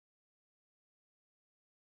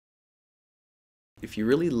If you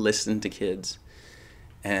really listen to kids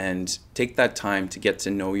and take that time to get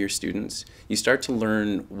to know your students, you start to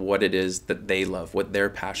learn what it is that they love, what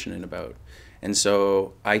they're passionate about. And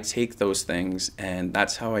so I take those things, and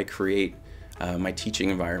that's how I create my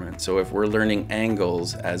teaching environment. So if we're learning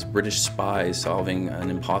angles as British spies solving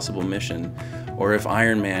an impossible mission, or if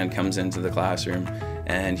Iron Man comes into the classroom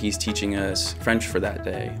and he's teaching us French for that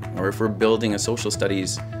day, or if we're building a social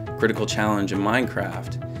studies critical challenge in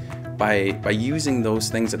Minecraft, by using those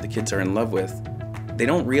things that the kids are in love with, they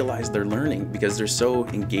don't realize they're learning because they're so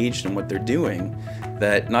engaged in what they're doing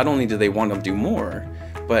that not only do they want to do more,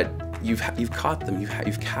 but you've caught them,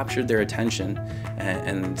 you've captured their attention,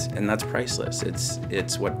 and that's priceless.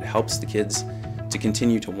 It's what helps the kids to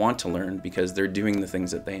continue to want to learn because they're doing the things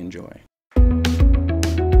that they enjoy.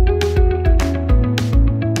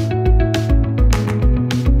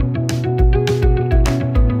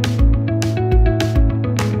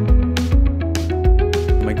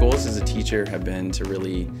 My goals as a teacher have been to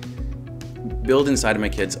really build inside of my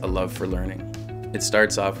kids a love for learning. It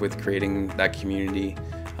starts off with creating that community.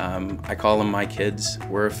 I call them my kids.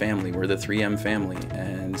 We're a family. We're the 3M family,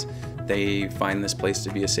 and they find this place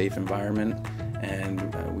to be a safe environment,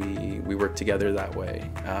 and we work together that way.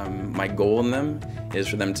 My goal in them is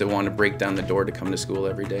for them to want to break down the door to come to school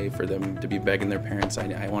every day, for them to be begging their parents,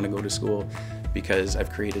 I want to go to school, because I've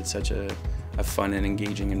created such a fun and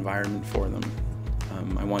engaging environment for them.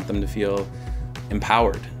 I want them to feel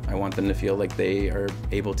empowered. I want them to feel like they are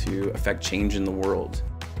able to affect change in the world.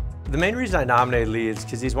 The main reason I nominated Lee is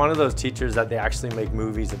because he's one of those teachers that they actually make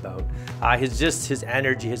movies about. His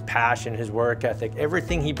energy, his passion, his work ethic,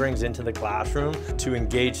 everything he brings into the classroom to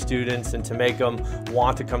engage students and to make them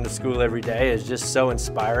want to come to school every day is just so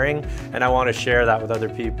inspiring, and I want to share that with other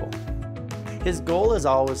people. His goal is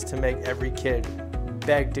always to make every kid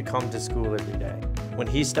beg to come to school every day. When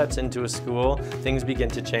he steps into a school, things begin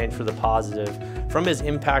to change for the positive. From his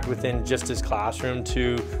impact within just his classroom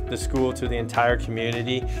to the school to the entire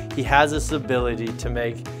community, he has this ability to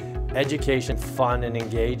make education fun and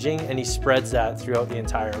engaging, and he spreads that throughout the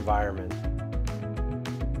entire environment.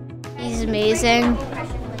 He's amazing.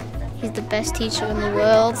 He's the best teacher in the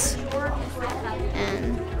world,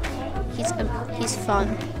 and he's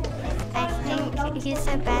fun. I think he's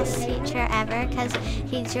the best teacher ever because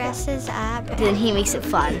he dresses up. Then he makes it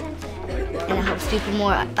fun, and it helps people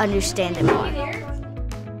more understand it more.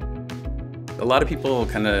 A lot of people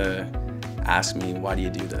kind of ask me, why do you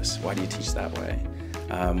do this? Why do you teach that way?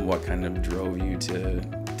 What kind of drove you to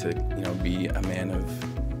be a man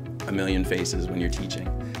of a million faces when you're teaching?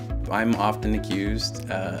 I'm often accused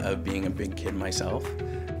of being a big kid myself.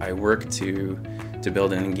 I work to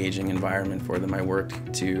build an engaging environment for them. I work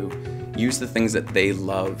to use the things that they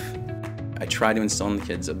love. I try to instill in the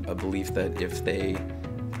kids a belief that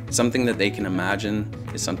something that they can imagine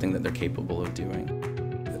is something that they're capable of doing.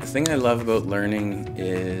 The thing I love about learning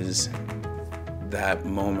is that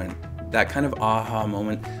moment, that kind of aha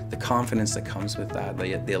moment, the confidence that comes with that,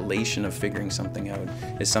 the elation of figuring something out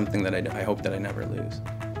is something that I hope that I never lose.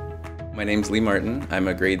 My name's Lee Martin. I'm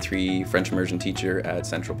a grade 3 French immersion teacher at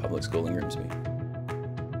Central Public School in Grimsby.